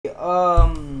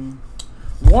Warning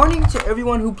to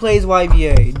everyone who plays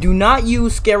YBA: do not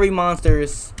use scary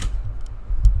monsters.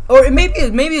 Or maybe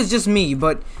it's just me,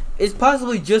 but it's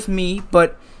possibly just me.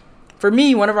 But for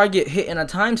me, whenever I get hit in a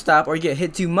time stop or get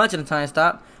hit too much in a time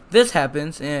stop, this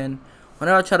happens. And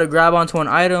whenever I try to grab onto an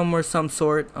item or some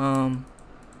sort, let's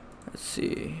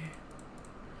see.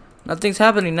 Nothing's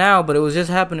happening now, but it was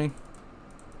just happening.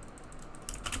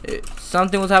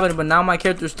 Something was happening, but now my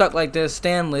character's stuck like this,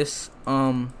 standless.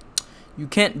 You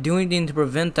can't do anything to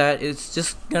prevent that. It's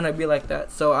just gonna be like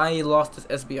that. So I lost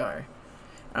this SBR.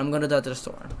 I'm gonna die to the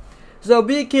storm. So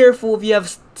be careful if you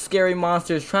have scary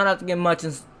monsters. Try not to get much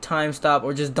in time stop,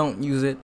 or just don't use it.